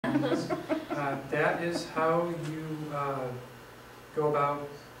That is how you go about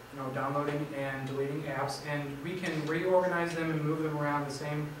downloading and deleting apps, and we can reorganize them and move them around the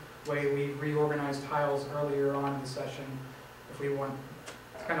same way we reorganized tiles earlier on in the session if we want.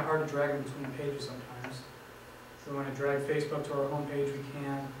 It's kind of hard to drag them between the pages sometimes. If we want to drag Facebook to our home page, we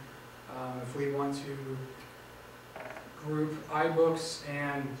can. If we want to group iBooks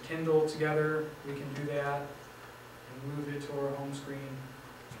and Kindle together, we can do that and move it to our home screen.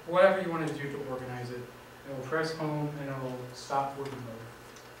 Whatever you want to do to organize it. It will press home and it will stop working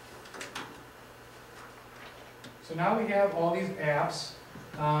mode. So now we have all these apps.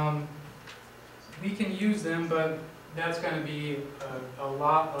 We can use them, but that's going to be a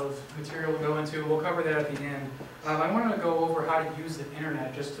lot of material to go into. We'll cover that at the end. I want to go over how to use the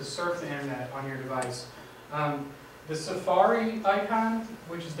internet, just to surf the internet on your device. The Safari icon,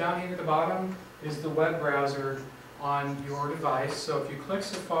 which is down here at the bottom, is the web browser on your device. So if you click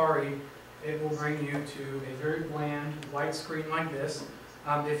Safari, it will bring you to a very bland white screen like this.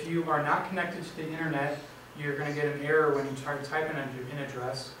 If you are not connected to the internet, you're going to get an error when you try to type in an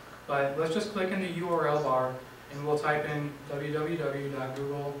address. But let's just click in the URL bar and we'll type in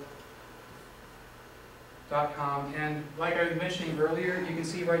www.google.com. And like I was mentioning earlier, you can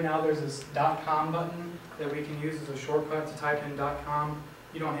see right now there's this .com button that we can use as a shortcut to type in .com.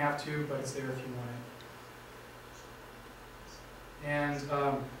 You don't have to, but it's there if you want it. And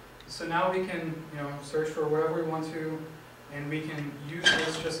so now we can search for whatever we want to, and we can use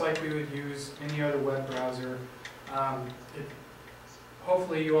this just like we would use any other web browser.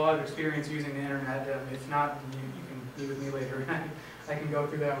 Hopefully you all have experience using the internet. If not, you can meet with me later. I can go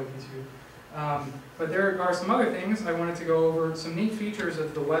through that with you too. But there are some other things I wanted to go over, some neat features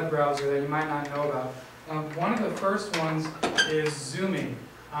of the web browser that you might not know about. One of the first ones is zooming.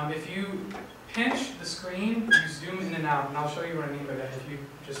 If you pinch the screen, you zoom in and out, and I'll show you what I mean by that. If you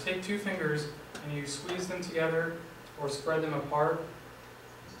just take two fingers and you squeeze them together or spread them apart,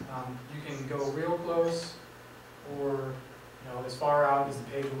 you can go real close or as far out as the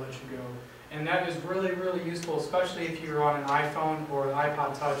page will let you go. And that is really, really useful, especially if you're on an iPhone or an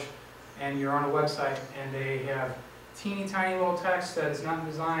iPod Touch and you're on a website and they have teeny tiny little text that is not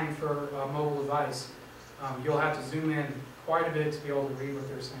designed for a mobile device. You'll have to zoom in quite a bit to be able to read what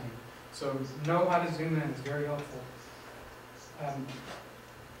they're saying. So know how to zoom in, it's very helpful.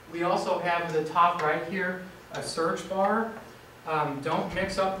 We also have at the top right here a search bar. Don't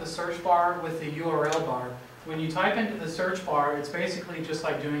mix up the search bar with the URL bar. When you type into the search bar, it's basically just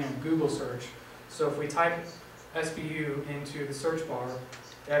like doing a Google search. So if we type SBU into the search bar,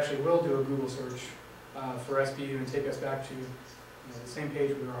 it actually will do a Google search for SBU and take us back to the same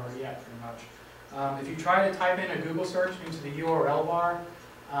page we were already at pretty much. If you try to type in a Google search into the URL bar,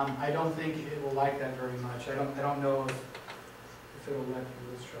 I don't think it will like that very much. I don't know if it will let you.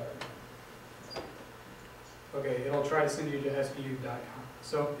 Let's try. Okay, it'll try to send you to SBU.com.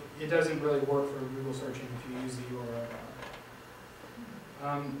 So it doesn't really work for Google searching if you use the URL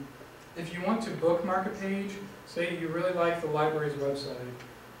bar. If you want to bookmark a page, say you really like the library's website,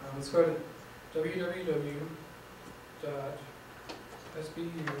 let's go to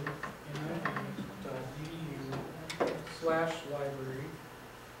www.sbunited.edu/library.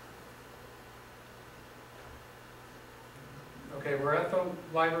 Okay, we're at the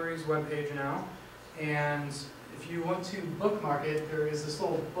library's webpage now, and if you want to bookmark it, there is this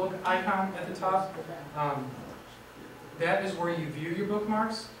little book icon at the top. That is where you view your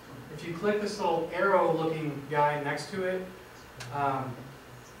bookmarks. If you click this little arrow-looking guy next to it,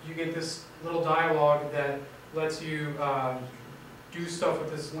 you get this little dialog that lets you do stuff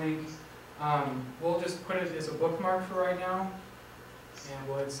with this link. We'll just put it as a bookmark for right now, and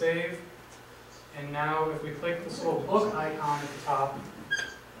we'll hit save. And now if we click this little book icon at the top,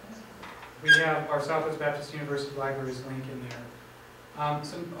 we have our Southwest Baptist University Library's link in there.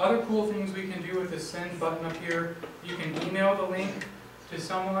 Some other cool things we can do with this send button up here. You can email the link to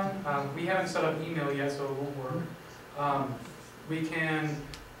someone. We haven't set up email yet, so it won't work. We can,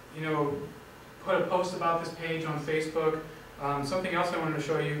 put a post about this page on Facebook. Something else I wanted to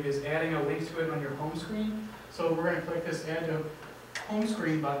show you is adding a link to it on your home screen. So we're going to click this Add to Home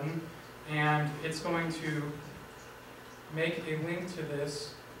Screen button, and it's going to make a link to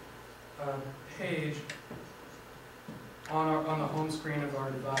this page on the home screen of our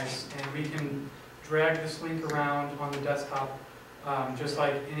device, and we can drag this link around on the desktop just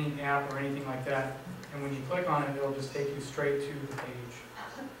like any app or anything like that, and when you click on it, it'll just take you straight to the page.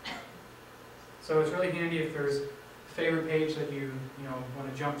 So it's really handy if there's a favorite page that you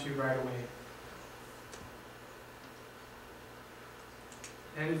want to jump to right away.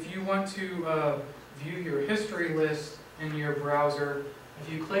 And if you want to view your history list in your browser, if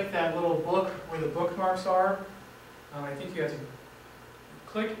you click that little book where the bookmarks are, I think you have to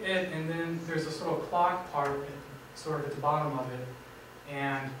click it, and then there's this little clock part sort of at the bottom of it.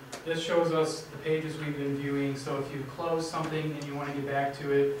 And this shows us the pages we've been viewing, so if you close something and you want to get back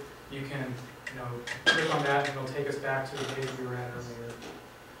to it, you can click on that and it'll take us back to the page we were at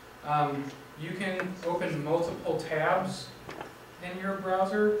earlier. You can open multiple tabs in your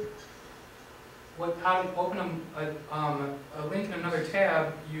browser. How to open a link in another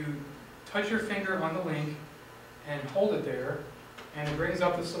tab, you touch your finger on the link and hold it there, and it brings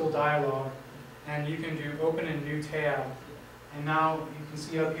up this little dialog, and you can do open a new tab. And now you can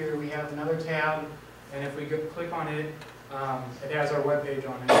see up here we have another tab, and if we click on it, it has our web page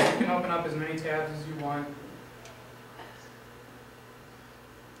on it. You can open up as many tabs as you want.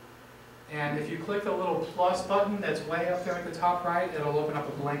 And if you click the little plus button that's way up there at the top right, it'll open up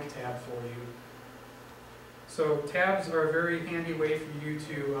a blank tab for you. So tabs are a very handy way for you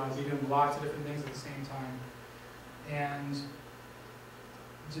to be doing lots of different things at the same time. And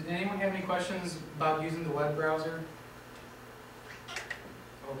did anyone have any questions about using the web browser?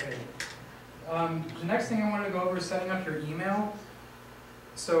 Okay. The next thing I wanted to go over is setting up your email.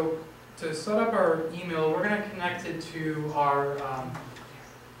 So to set up our email, we're going to connect it to our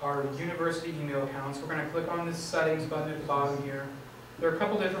university email accounts. We're going to click on this settings button at the bottom here. There are a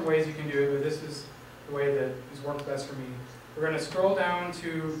couple different ways you can do it, but this is the way that has worked best for me. We're going to scroll down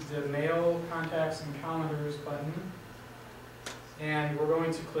to the Mail, Contacts, and Calendars button, and we're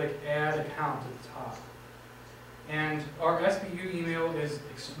going to click Add Account at the top. And our SBU email is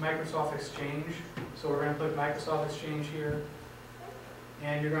Microsoft Exchange, so we're going to click Microsoft Exchange here,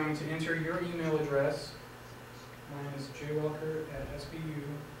 and you're going to enter your email address. Mine is jwalker@sbu.edu.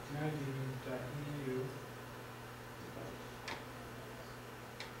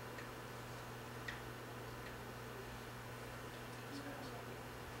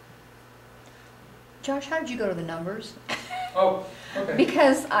 Josh, how did you go to the numbers? Oh, okay.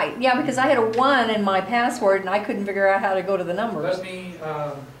 Because I had a 1 in my password and I couldn't figure out how to go to the numbers. Let me,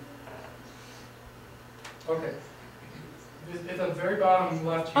 okay. At the very bottom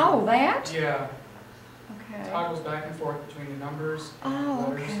left here. Oh, that? Yeah. Okay. Toggles back and forth between the numbers and Oh,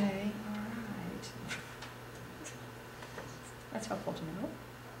 letters. okay. All right. That's helpful to know.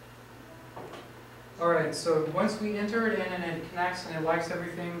 All right, so once we enter it in and it connects and it likes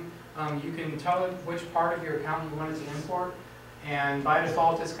everything, you can tell it which part of your account you want it to import. And by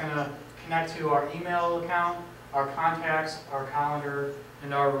default, it's going to connect to our email account, our contacts, our calendar,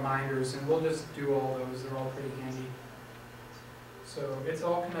 and our reminders. And we'll just do all those. They're all pretty handy. So it's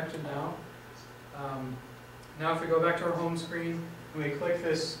all connected now. Now if we go back to our home screen and we click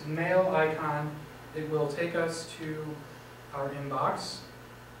this mail icon, it will take us to our inbox.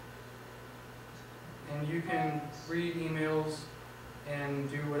 And you can read emails and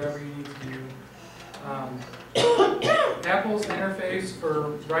do whatever you need to do. Apple's interface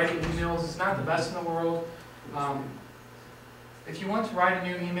for writing emails is not the best in the world. If you want to write a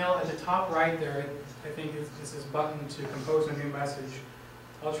new email, at the top right there, I think it's this button to compose a new message.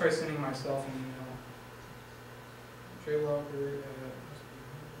 I'll try sending myself an email. jwalker.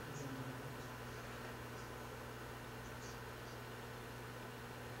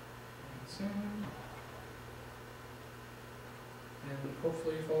 And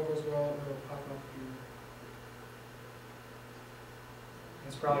hopefully, if all goes well, it'll pop up here.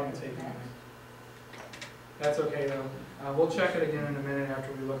 It's probably going to take a minute. That's okay though. We'll check it again in a minute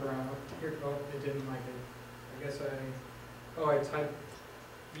after we look around. Here, oh, it didn't like it. I guess I typed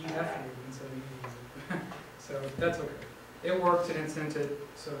EF instead of ED. So that's okay. It worked and it sent it,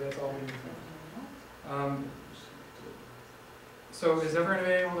 so that's all we need. So is everyone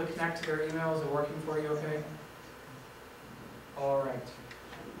able to connect to their email? Is it working for you okay? All right.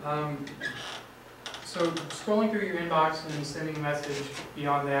 So scrolling through your inbox and sending a message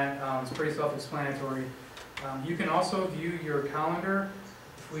beyond that is pretty self-explanatory. You can also view your calendar.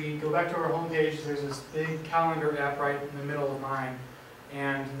 If we go back to our home page, there's this big calendar app right in the middle of mine.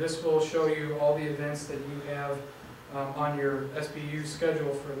 And this will show you all the events that you have on your SBU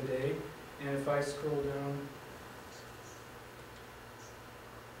schedule for the day. And if I scroll down,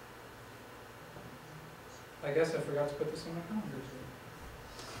 I guess I forgot to put this on my calendar too.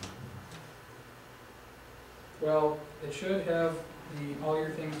 Well, it should have all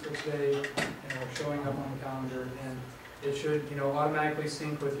your things for today showing up on the calendar, and it should automatically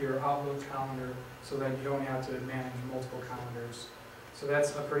sync with your Outlook calendar so that you don't have to manage multiple calendars. So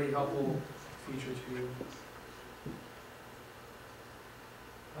that's a pretty helpful feature too.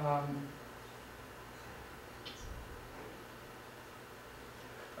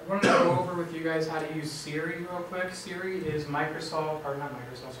 I wanted to go over with you guys how to use Siri real quick. Siri is Microsoft, or not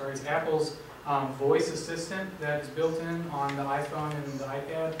Microsoft, sorry, it's Apple's voice assistant that is built in on the iPhone and the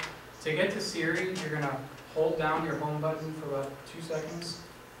iPad. To get to Siri, you're going to hold down your home button for about 2 seconds,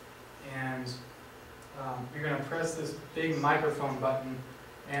 and you're going to press this big microphone button,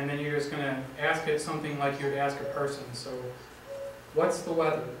 and then you're just going to ask it something like you would ask a person. So, what's the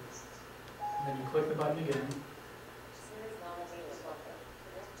weather? And then you click the button again.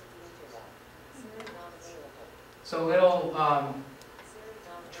 So it'll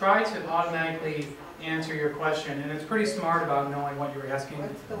try to automatically answer your question, and it's pretty smart about knowing what you're asking.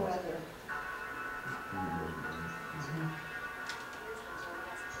 What's the weather?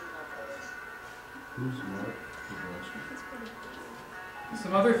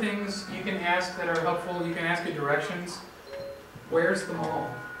 Some other things you can ask that are helpful, you can ask it directions. Where's the mall?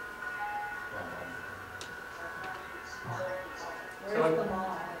 Where's the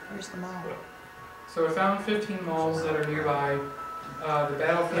mall? Where's the mall? So I found 15 malls that are nearby. The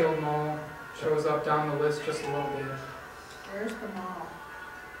Battlefield Mall shows up down the list just a little bit. Where's the mall?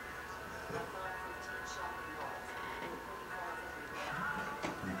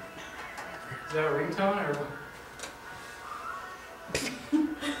 Is that a ringtone or what?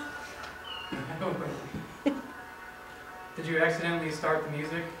 Did you accidentally start the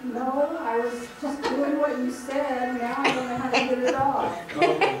music? No, I was just doing what you said. Now I don't know how to get it off.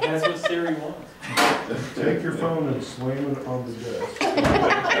 Okay. That's what Siri wants. Take your phone and slam it on the desk.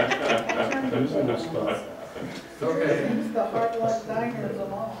 Using the spot. Okay. It's the Hard Luck Diner of the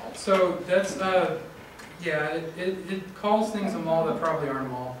mall. So that's, yeah, it calls things a mall that probably aren't a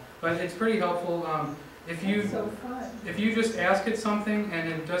mall. But it's pretty helpful. If you So fun. If you just ask it something and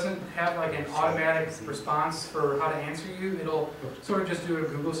it doesn't have like an automatic response for how to answer you, it'll sort of just do a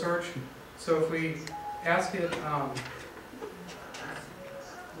Google search. So if we ask it,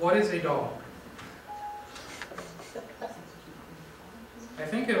 what is a dog? I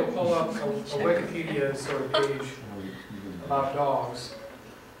think it'll pull up a Wikipedia sort of page about dogs.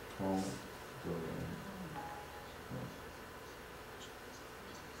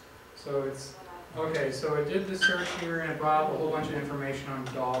 So it's, okay, so it did the search here and it brought up a whole bunch of information on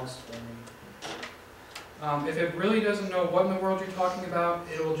dogs for me. If it really doesn't know what in the world you're talking about,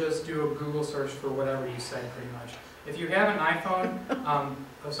 it will just do a Google search for whatever you say pretty much. If you have an iPhone,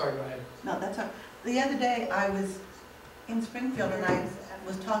 oh sorry, go ahead. No, that's all right. The other day I was in Springfield and I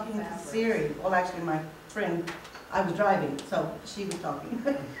was talking to Siri. Well, actually my friend, I was driving, so she was talking.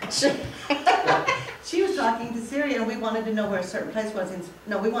 She was talking to Siri and we wanted to know where a certain place was.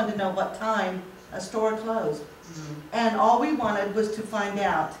 No, we wanted to know what time a store closed. And all we wanted was to find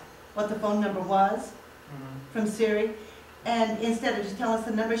out what the phone number was from Siri. And instead of just telling us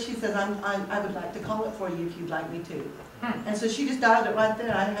the number, she says, I would like to call it for you if you'd like me to. And so she just dialed it right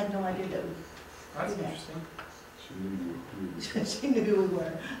there. I had no idea that. That's interesting. She knew who we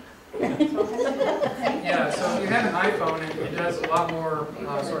were. Yeah, so if you have an iPhone, it does a lot more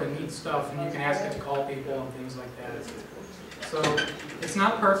sort of neat stuff, and you can ask it to call people and things like that. So it's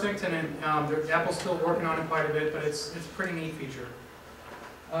not perfect, and Apple's still working on it quite a bit, but it's a pretty neat feature.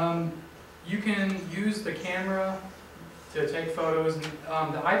 You can use the camera to take photos. The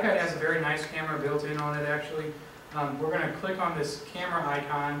iPad has a very nice camera built in on it, actually. We're going to click on this camera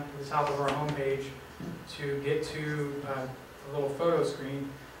icon at the top of our home page to get to a little photo screen,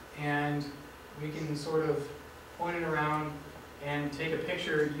 and we can sort of point it around and take a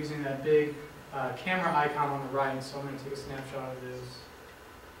picture using that big camera icon on the right. So I'm going to take a snapshot of this.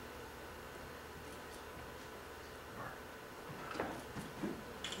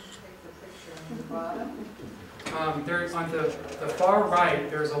 Take the picture on the bottom. There's on the far right,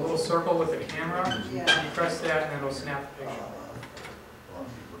 there's a little circle with the camera. Yeah. You press that and it'll snap the picture.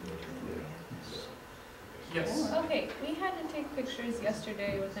 Yes. Okay, we had to take pictures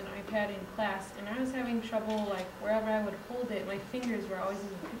yesterday with an iPad in class, and I was having trouble, like, wherever I would hold it, my fingers were always in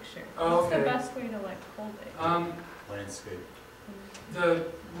the picture. Oh, What's okay. the best way to, like, hold it? Landscape. The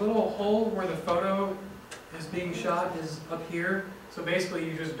little hole where the photo is being shot is up here. So basically,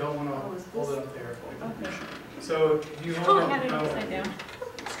 you just don't want to hold it up there. Okay. So you Oh, hold I had it it. upside down.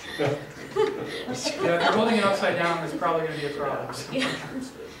 Yeah, if you're holding it upside down, there's probably going to be a problem. Yeah.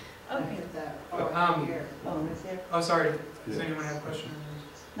 I Okay. hit that Um, part here. Oh, right there? Oh, sorry. Does anyone have a question?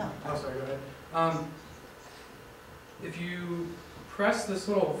 No. Oh, sorry, go ahead. If you press this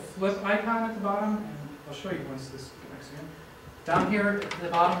little flip icon at the bottom, and I'll show you once this connects again. Down here at the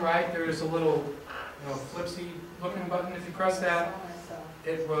bottom right, there's a little, flipsy looking button. If you press that,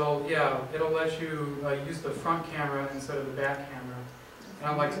 it will, it'll let you use the front camera instead of the back camera. And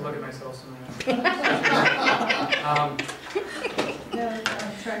I like to look at myself sometimes.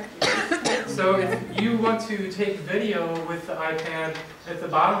 track. So if you want to take video with the iPad, at the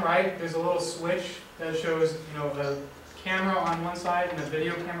bottom right, there's a little switch that shows, a camera on one side and a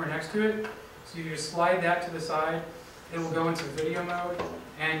video camera next to it. So you just slide that to the side, it will go into video mode,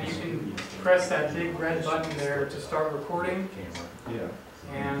 and you can press that big red button there to start recording. Yeah.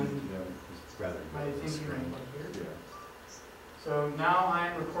 And I think you're in here. So now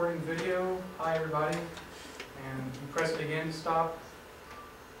I'm recording video. Hi everybody. And you press it again to stop.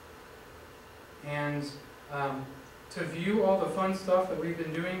 And to view all the fun stuff that we've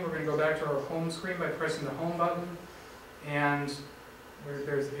been doing, we're going to go back to our home screen by pressing the home button. And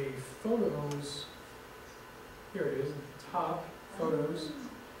there's a photos, here it is, at the top, photos.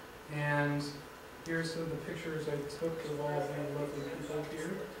 And here's some of the pictures I took of all the lovely people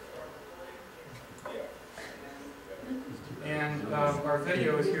here. And our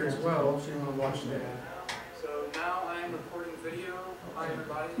video is here as well, if you want to watch that. So now I'm recording video. Hi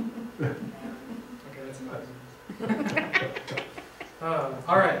everybody. Okay, that's enough.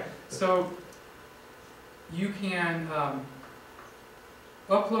 All right, so you can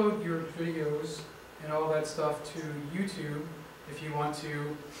upload your videos and all that stuff to YouTube if you want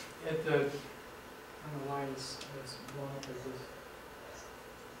to. At the, I don't know why it's blown up like this.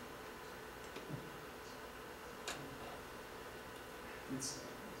 It's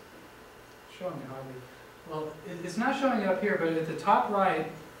showing it oddly. Well, it's not showing it up here, but at the top right,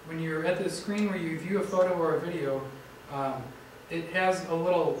 when you're at the screen where you view a photo or a video, it has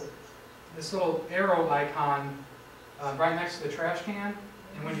this little arrow icon right next to the trash can,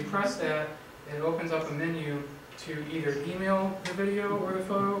 and when you press that, it opens up a menu to either email the video or the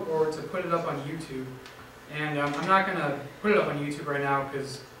photo, or to put it up on YouTube. And I'm not going to put it up on YouTube right now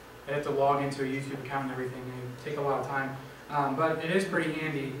because I have to log into a YouTube account and everything, and it take a lot of time. But it is pretty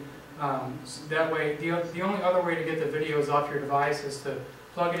handy. So that way, the only other way to get the videos off your device is to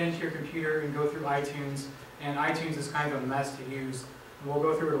plug it into your computer and go through iTunes. And iTunes is kind of a mess to use. And we'll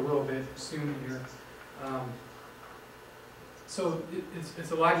go through it a little bit soon here. So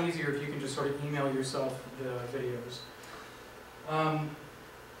it's a lot easier if you can just sort of email yourself the videos.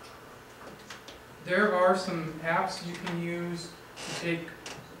 There are some apps you can use to take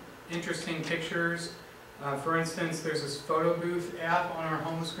interesting pictures. For instance, there's this photo booth app on our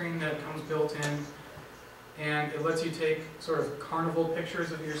home screen that comes built in, and it lets you take sort of carnival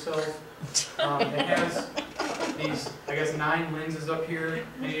pictures of yourself. It has these, I guess, 9 lenses up here,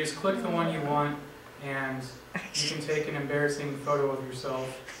 and you just click the one you want, and you can take an embarrassing photo of yourself.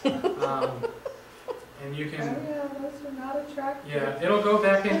 And you can... Oh yeah, those are not attractive. Yeah, it'll go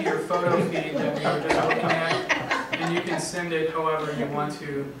back into your photo feed that we were just looking at, and you can send it however you want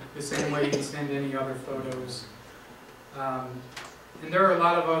to, the same way you can send any other photos. And there are a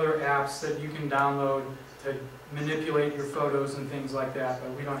lot of other apps that you can download to manipulate your photos and things like that,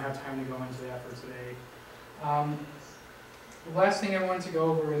 but we don't have time to go into that for today. The last thing I wanted to go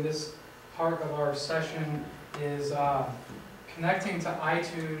over in this part of our session is connecting to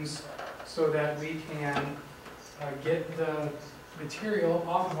iTunes so that we can get the material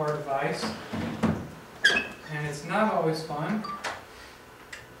off of our device. And it's not always fun,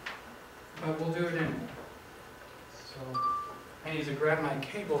 but we'll do it anyway. So I need to grab my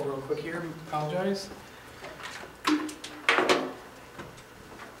cable real quick here. Apologize.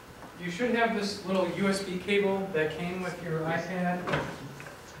 You should have this little USB cable that came with your iPad,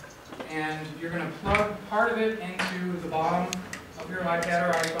 and you're going to plug part of it into the bottom of your iPad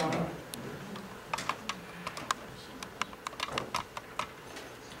or iPhone.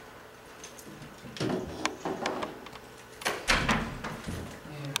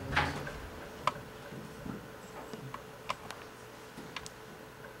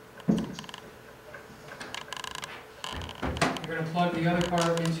 You're going to plug the other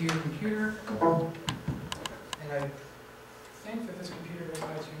part into your computer, and I think that this computer does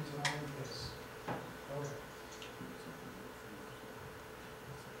iTunes and all of this. Okay.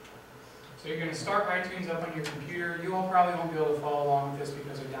 So you're going to start iTunes up on your computer. You all probably won't be able to follow along with this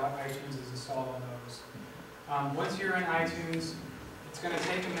because I doubt iTunes is installed on those. Once you're in iTunes, it's going to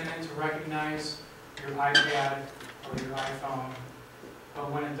take a minute to recognize your iPad or your iPhone,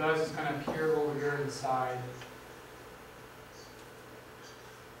 but when it does, it's going to appear over here to the side.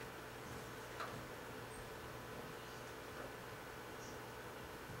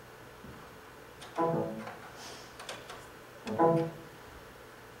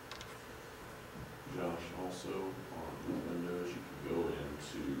 Josh, also on Windows, you can go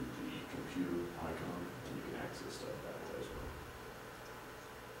into the computer icon and you can access stuff that way as well.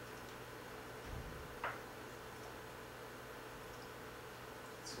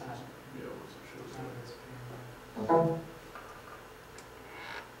 It's not. Yeah, once it shows None up. of it's appearing.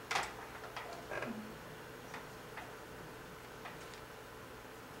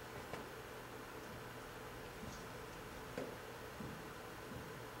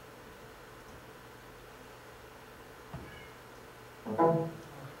 Okay,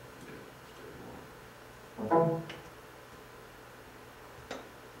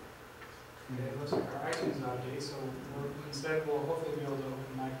 it looks like our iTunes is out of date, so instead we'll hopefully be able to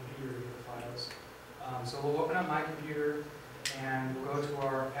open my computer to get the files. So we'll open up my computer and we'll go to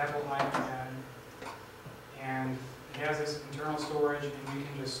our Apple iPad, and it has this internal storage, and we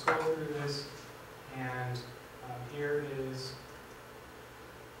can just scroll through this, and here is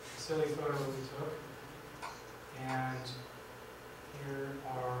a silly photo that we took, and here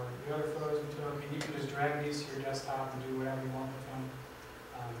are the other photos we took, and you can just drag these to your desktop and do whatever you want with them.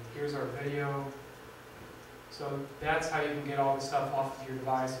 Here's our video. So that's how you can get all this stuff off of your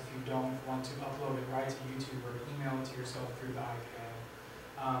device if you don't want to upload it right to YouTube or email it to yourself through the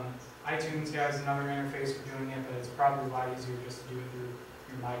iPad. iTunes has another interface for doing it, but it's probably a lot easier just to do it through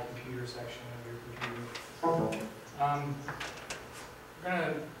your My Computer section of your computer. We're going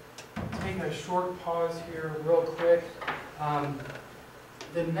to take a short pause here real quick.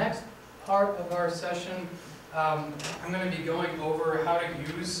 The next part of our session, I'm going to be going over how to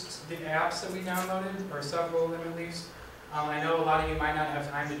use the apps that we downloaded, or several of them at least. I know a lot of you might not have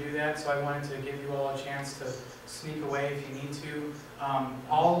time to do that, so I wanted to give you all a chance to sneak away if you need to.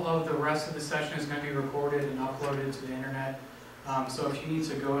 All of the rest of the session is going to be recorded and uploaded to the internet. So if you need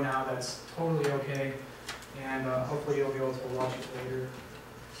to go now, that's totally okay, and hopefully you'll be able to watch it later.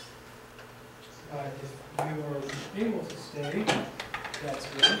 If you are able to stay, that's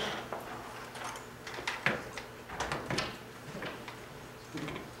good.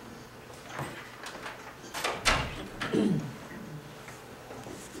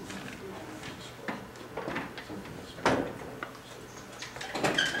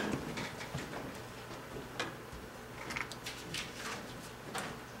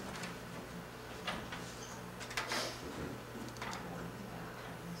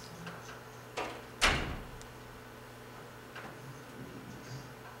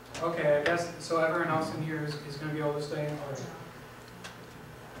 Okay, I guess, so everyone else in here is going to be able to stay? All right.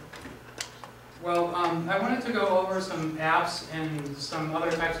 Well, I wanted to go over some apps and some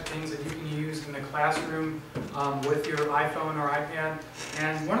other types of things that you can use in the classroom with your iPhone or iPad.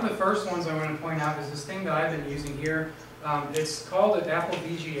 And one of the first ones I want to point out is this thing that I've been using here. It's called an Apple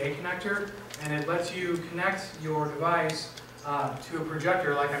VGA connector, and it lets you connect your device to a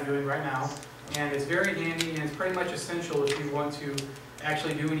projector like I'm doing right now. And it's very handy, and it's pretty much essential if you want to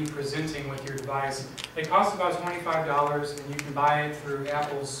actually do any presenting with your device. It costs about $25, and you can buy it through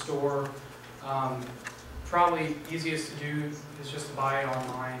Apple's store. Probably easiest to do is just to buy it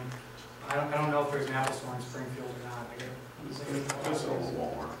online. I don't know if there's an Apple store in Springfield or not. They sell them at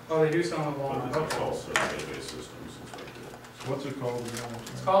Walmart. Oh, they do sell them at Walmart. But it's Okay. also database systems and stuff like that. What's it called?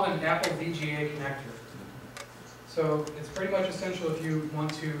 It's called an Apple VGA connector. So it's pretty much essential if you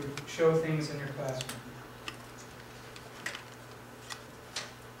want to show things in your classroom.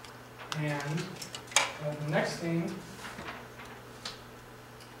 And the next thing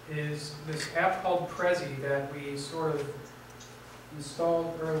is this app called Prezi that we sort of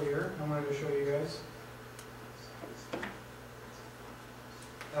installed earlier. I wanted to show you guys.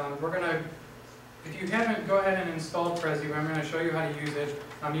 If you haven't, go ahead and install Prezi. I'm going to show you how to use it.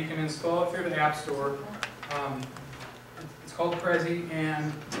 You can install it through the App Store. It's called Prezi,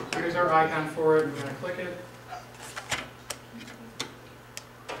 and here's our icon for it. I'm going to click it.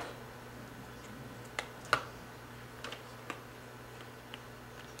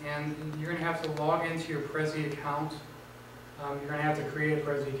 And you're going to have to log into your Prezi account. You're going to have to create a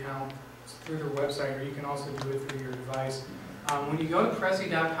Prezi account through their website, or you can also do it through your device. When you go to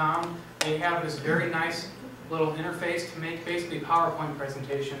Prezi.com, they have this very nice little interface to make basically PowerPoint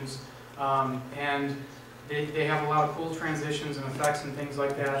presentations. And they have a lot of cool transitions and effects and things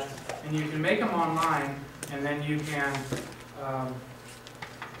like that. And you can make them online, and then you can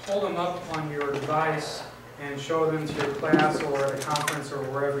hold them up on your device and show them to your class or at a conference or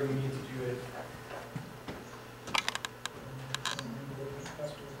wherever you need to do it.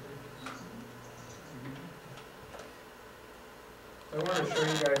 I wanted to show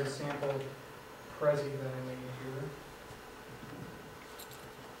you guys a sample Prezi that I made here.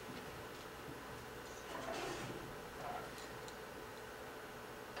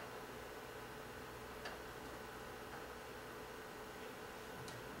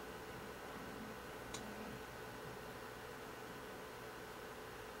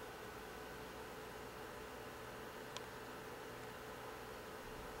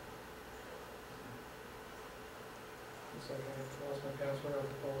 Looks like I lost my password. I'll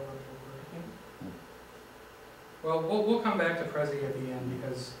pull it up real quick. Well, we'll come back to Prezi at the end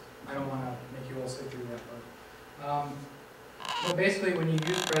because I don't want to make you all sit through that part. But basically, when you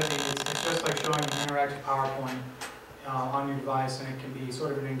use Prezi, it's just like showing an interactive PowerPoint. on your device, and it can be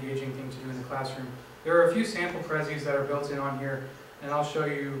sort of an engaging thing to do in the classroom. There are a few sample prezis that are built in on here, and I'll show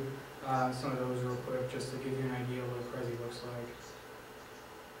you some of those real quick just to give you an idea of what a prezi looks like.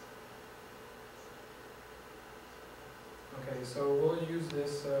 Okay, so we'll use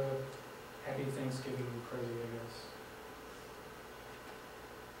this Happy Thanksgiving prezi, I guess.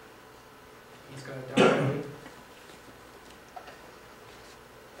 He's got a download.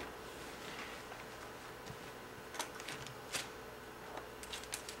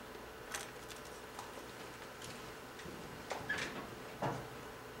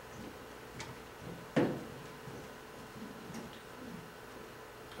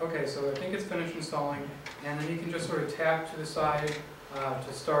 Okay, so I think it's finished installing, and then you can just sort of tap to the side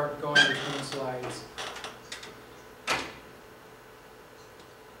to start going between slides.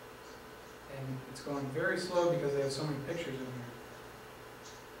 And it's going very slow because they have so many pictures in here.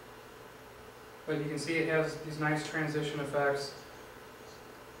 But you can see it has these nice transition effects.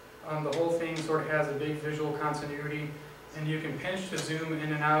 The whole thing sort of has a big visual continuity, and you can pinch to zoom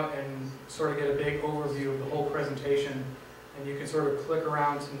in and out and sort of get a big overview of the whole presentation. And you can sort of click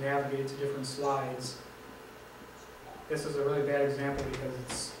around to navigate to different slides. This is a really bad example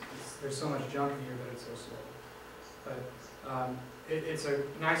because there's so much junk in here that it's so slow. But it's a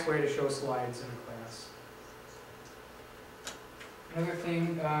nice way to show slides in a class. Another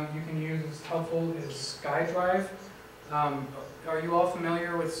thing you can use that's helpful is SkyDrive. Are you all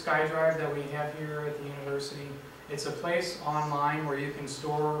familiar with SkyDrive that we have here at the university? It's a place online where you can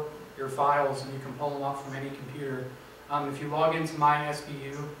store your files and you can pull them up from any computer. If you log into My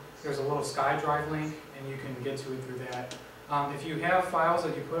SBU, there's a little SkyDrive link, and you can get to it through that. If you have files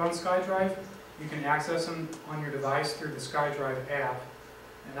that you put on SkyDrive, you can access them on your device through the SkyDrive app.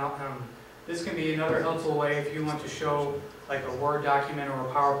 And this can be another helpful way if you want to show like a Word document or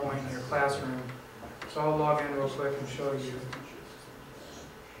a PowerPoint in your classroom. So I'll log in real quick and show you.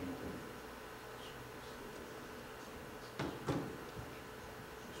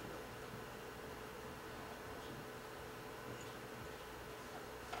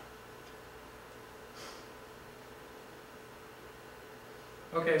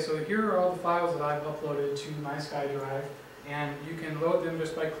 Okay, so here are all the files that I've uploaded to my SkyDrive, and you can load them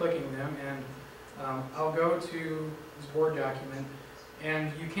just by clicking them. And I'll go to this Word document,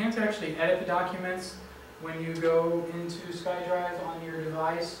 and you can't actually edit the documents when you go into SkyDrive on your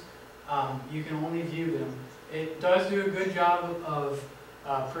device. You can only view them. It does do a good job of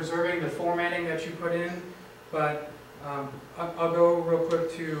preserving the formatting that you put in, but I'll go real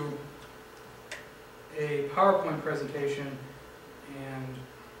quick to a PowerPoint presentation and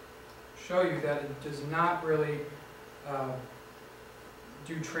show you that it does not really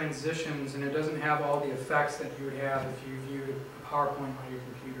do transitions, and it doesn't have all the effects that you would have if you viewed a PowerPoint on your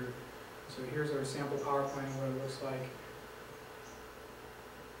computer. So here's our sample PowerPoint and what it looks like.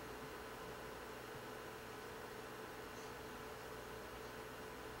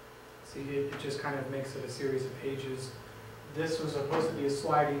 See, it just kind of makes it a series of pages. This was supposed to be a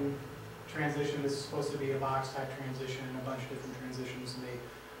sliding transition. This is supposed to be a box type transition and a bunch of different transitions. And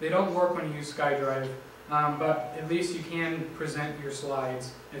they don't work when you use SkyDrive, but at least you can present your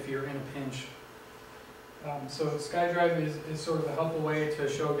slides if you're in a pinch. So SkyDrive is sort of a helpful way to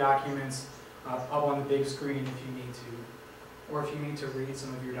show documents up on the big screen if you need to, or if you need to read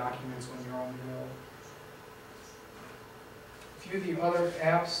some of your documents when you're on the go. A few of the other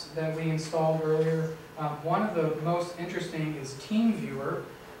apps that we installed earlier, one of the most interesting is TeamViewer.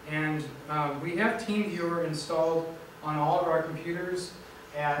 And we have TeamViewer installed on all of our computers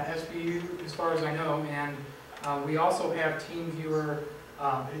at SBU, as far as I know, and we also have TeamViewer.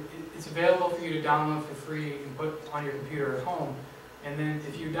 It's available for you to download for free and put on your computer at home. And then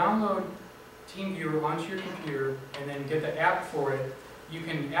if you download TeamViewer onto your computer and then get the app for it, you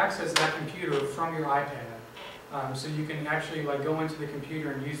can access that computer from your iPad. So you can actually like go into the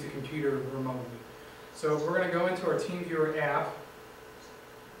computer and use the computer remotely. So we're going to go into our TeamViewer app.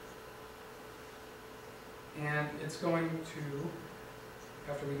 And it's going to,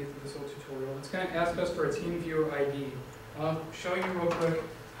 after we get through this little tutorial, it's going to ask us for a TeamViewer ID. I'll show you real quick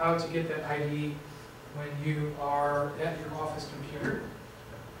how to get that ID when you are at your office computer.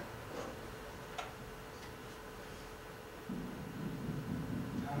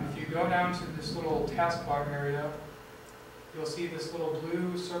 If you go down to this little taskbar area, you'll see this little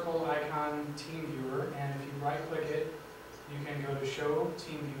blue circle icon, TeamViewer, and if you right-click it, you can go to Show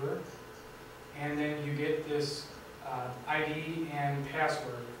TeamViewer. And then you get this ID and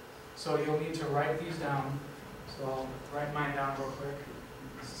password. So you'll need to write these down. So I'll write mine down real quick.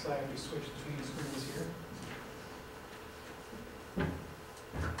 So I have to switch between the screens here.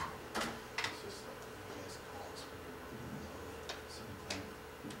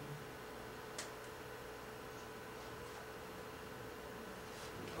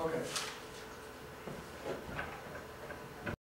 Okay.